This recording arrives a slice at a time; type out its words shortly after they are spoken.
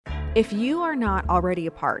If you are not already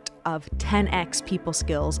a part of 10X People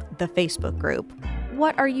Skills, the Facebook group,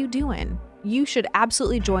 what are you doing? You should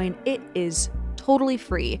absolutely join. It is totally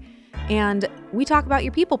free. And we talk about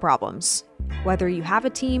your people problems. Whether you have a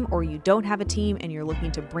team or you don't have a team and you're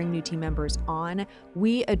looking to bring new team members on,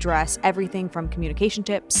 we address everything from communication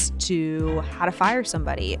tips to how to fire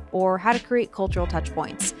somebody or how to create cultural touch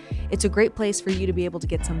points. It's a great place for you to be able to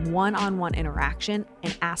get some one-on-one interaction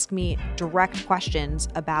and ask me direct questions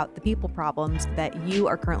about the people problems that you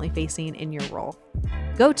are currently facing in your role.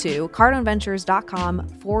 Go to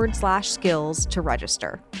cardoneventures.com/skills to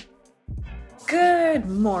register. Good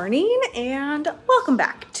morning and welcome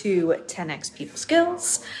back to 10X People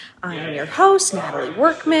Skills. I am your host, Natalie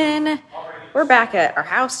Workman. We're back at our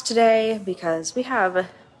house today because we have a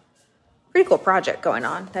pretty cool project going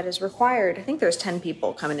on that is required. I think there's 10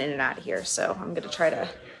 people coming in and out of here, so I'm going to try to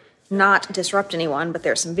not disrupt anyone, but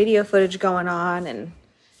there's some video footage going on, and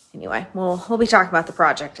anyway, we'll be talking about the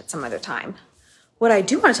project at some other time. What I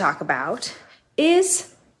do want to talk about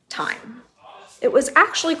is time. It was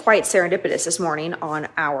actually quite serendipitous this morning on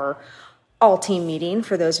our all-team meeting.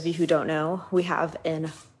 For those of you who don't know, we have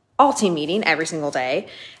an all-team meeting every single day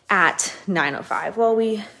at 9:05. Well,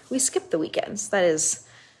 we skip the weekends. That is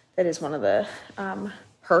one of the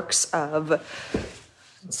perks of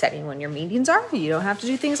setting when your meetings are. You don't have to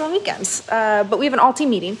do things on weekends. But we have an all-team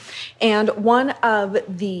meeting, and one of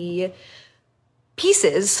the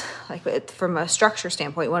pieces, like from a structure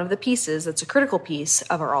standpoint, one of the pieces that's a critical piece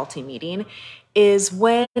of our all-team meeting is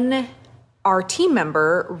when our team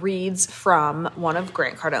member reads from one of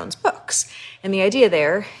Grant Cardone's books. And the idea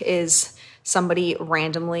there is somebody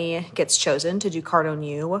randomly gets chosen to do Cardone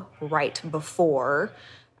U right before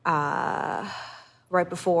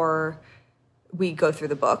we go through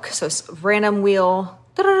the book. So random wheel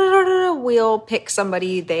pick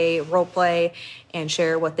somebody, they role play and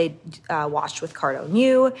share what they watched with Cardone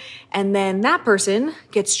U. And then that person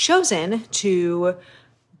gets chosen to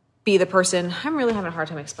be the person. I'm really having a hard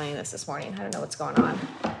time explaining this morning. I don't know what's going on.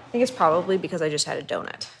 I think it's probably because I just had a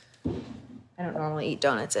donut. I don't normally eat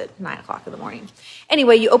donuts at 9 o'clock in the morning.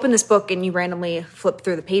 Anyway, you open this book and you randomly flip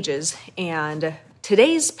through the pages, and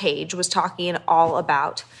today's page was talking all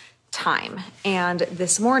about time. And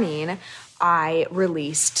this morning, I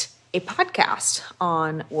released a podcast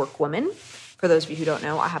on Workwoman. For those of you who don't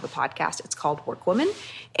know, I have a podcast. It's called Workwoman,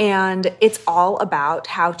 and it's all about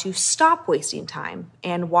how to stop wasting time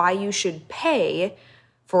and why you should pay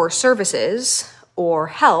for services or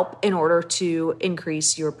help in order to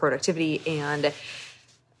increase your productivity. And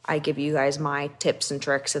I give you guys my tips and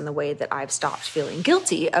tricks and the way that I've stopped feeling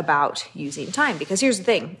guilty about using time. Because here's the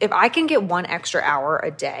thing, if I can get 1 extra hour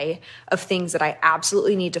a day of things that I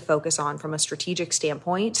absolutely need to focus on from a strategic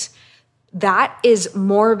standpoint, that is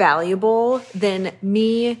more valuable than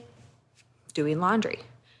me doing laundry,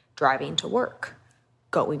 driving to work,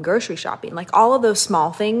 going grocery shopping, like all of those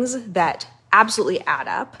small things that absolutely add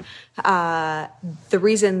up. The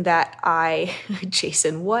reason that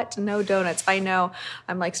Jason, what? No donuts. I know.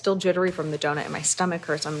 I'm like still jittery from the donut and my stomach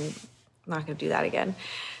hurts. I'm not going to do that again.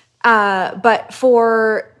 But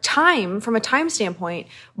for time, from a time standpoint,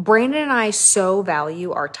 Brandon and I so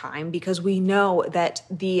value our time because we know that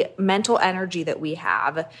the mental energy that we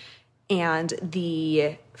have and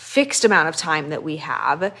the fixed amount of time that we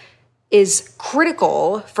have is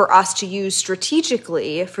critical for us to use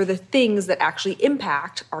strategically for the things that actually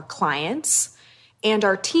impact our clients and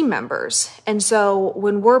our team members. And so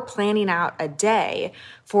when we're planning out a day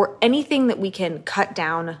for anything that we can cut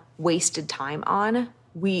down wasted time on,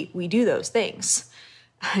 we do those things.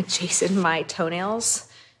 Jason, my toenails.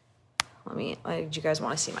 Did you guys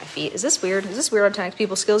want to see my feet? Is this weird? Is this weird on 10X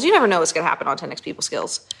People Skills? You never know what's going to happen on 10X People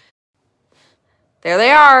Skills. There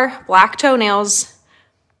they are, black toenails.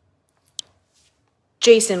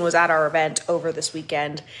 Jason was at our event over this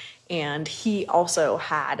weekend, and he also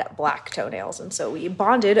had black toenails. And so we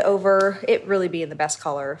bonded over it really being the best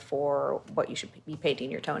color for what you should be painting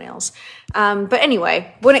your toenails. But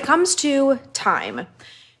anyway, when it comes to time,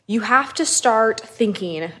 you have to start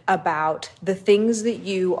thinking about the things that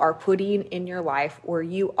you are putting in your life where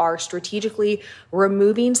you are strategically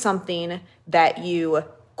removing something that you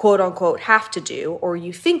quote unquote have to do or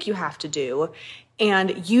you think you have to do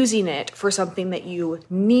and using it for something that you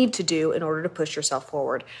need to do in order to push yourself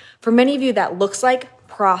forward. For many of you, that looks like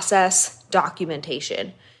process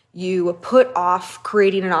documentation. You put off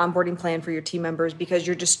creating an onboarding plan for your team members because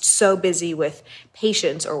you're just so busy with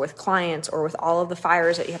patients or with clients or with all of the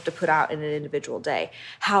fires that you have to put out in an individual day.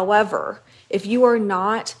 However, if you are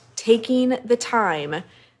not taking the time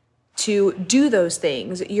to do those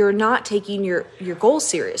things, you're not taking your goals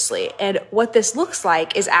seriously. And what this looks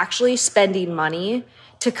like is actually spending money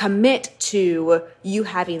to commit to you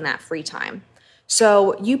having that free time.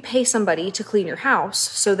 So you pay somebody to clean your house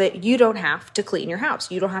so that you don't have to clean your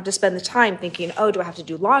house. You don't have to spend the time thinking, oh, do I have to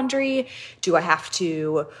do laundry? Do I have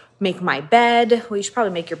to make my bed? Well, you should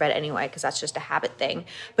probably make your bed anyway, because that's just a habit thing.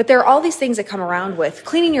 But there are all these things that come around with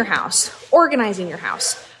cleaning your house, organizing your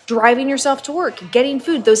house, driving yourself to work, getting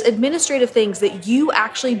food, those administrative things that you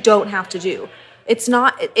actually don't have to do. It's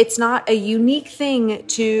not a unique thing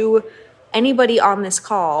to anybody on this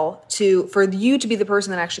call for you to be the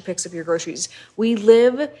person that actually picks up your groceries. We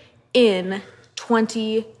live in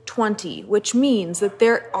 2020, which means that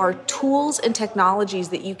there are tools and technologies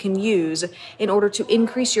that you can use in order to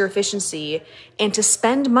increase your efficiency and to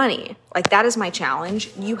spend money. Like, that is my challenge.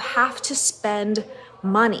 You have to spend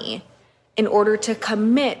money in order to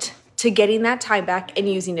commit to getting that time back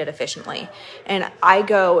and using it efficiently. And I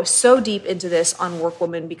go so deep into this on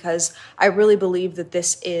Workwoman because I really believe that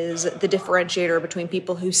this is the differentiator between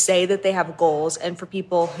people who say that they have goals and for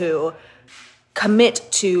people who commit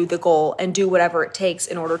to the goal and do whatever it takes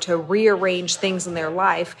in order to rearrange things in their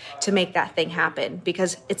life to make that thing happen.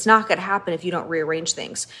 Because it's not going to happen if you don't rearrange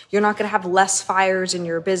things. You're not going to have less fires in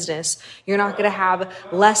your business. You're not going to have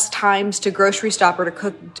less times to grocery shop or to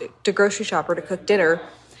cook dinner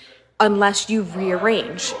unless you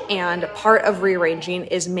rearrange. And part of rearranging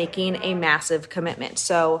is making a massive commitment.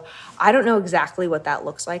 So I don't know exactly what that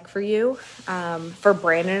looks like for you. For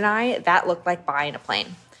Brandon and I, that looked like buying a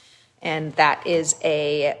plane. And that is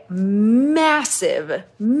a massive,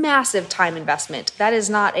 massive time investment. That is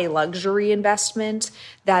not a luxury investment.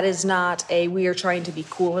 That is not a we are trying to be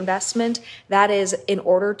cool investment. That is, in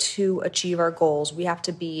order to achieve our goals, we have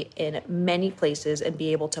to be in many places and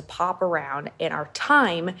be able to pop around. And our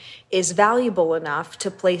time is valuable enough to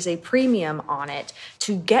place a premium on it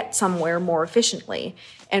to get somewhere more efficiently.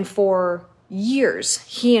 And for years,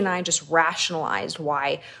 he and I just rationalized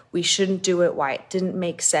why we shouldn't do it, why it didn't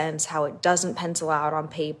make sense, how it doesn't pencil out on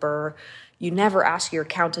paper. You never ask your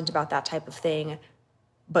accountant about that type of thing.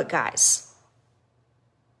 But guys,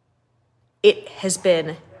 it has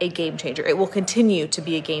been a game changer. It will continue to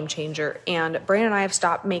be a game changer. And Brandon and I have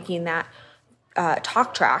stopped making that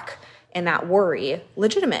talk track and that worry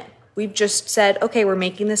legitimate. We've just said, okay, we're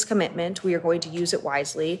making this commitment. We are going to use it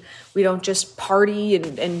wisely. We don't just party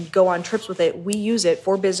and go on trips with it. We use it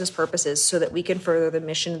for business purposes so that we can further the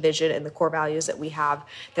mission, vision, and the core values that we have,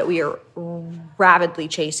 that we are rabidly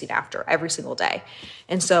chasing after every single day.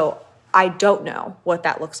 And so I don't know what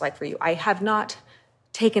that looks like for you. I have not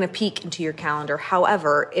taken a peek into your calendar.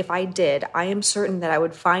 However, if I did, I am certain that I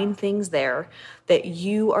would find things there that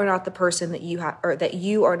you are not the person that you have, or that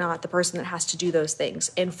you are not the person that has to do those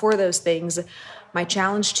things. And for those things, my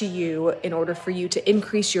challenge to you, in order for you to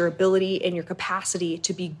increase your ability and your capacity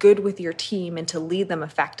to be good with your team and to lead them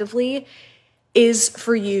effectively, is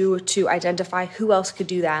for you to identify who else could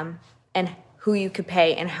do them and who you could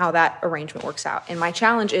pay and how that arrangement works out. And my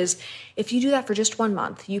challenge is, if you do that for just 1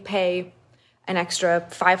 month, you pay an extra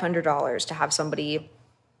 $500 to have somebody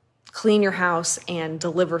clean your house and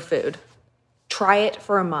deliver food. Try it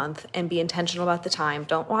for a month and be intentional about the time.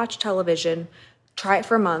 Don't watch television. Try it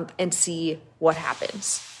for a month and see what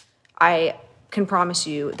happens. I can promise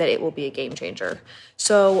you that it will be a game changer.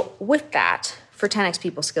 So with that, for 10X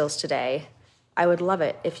People Skills today, I would love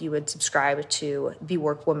it if you would subscribe to the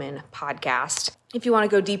Workwoman podcast. If you want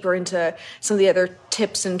to go deeper into some of the other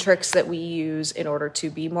tips and tricks that we use in order to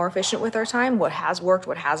be more efficient with our time, what has worked,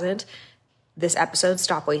 what hasn't, this episode,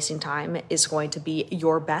 Stop Wasting Time, is going to be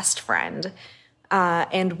your best friend.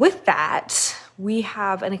 And with that, we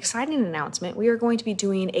have an exciting announcement. We are going to be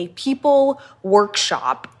doing a people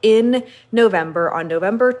workshop in November, on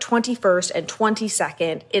November 21st and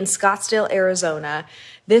 22nd in Scottsdale, Arizona.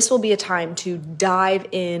 This will be a time to dive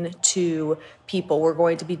into people. We're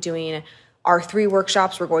going to be doing our 3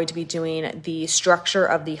 workshops. We're going to be doing the structure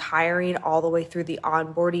of the hiring all the way through the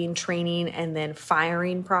onboarding, training, and then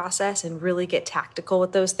firing process, and really get tactical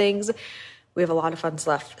with those things. We have a lot of fun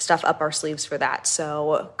stuff up our sleeves for that.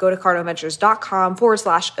 So go to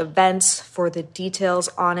cardonventures.com/events for the details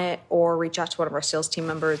on it, or reach out to one of our sales team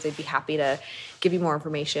members. They'd be happy to give you more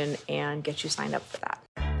information and get you signed up for that.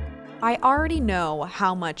 I already know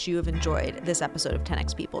how much you have enjoyed this episode of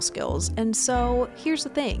 10X People Skills, and so here's the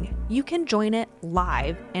thing. You can join it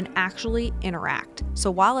live and actually interact.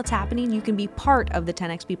 So while it's happening, you can be part of the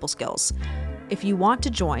 10X People Skills. If you want to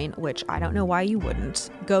join, which I don't know why you wouldn't,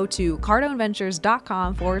 go to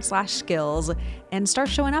cardonventures.com/skills and start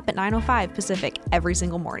showing up at 9:05 Pacific every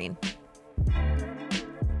single morning.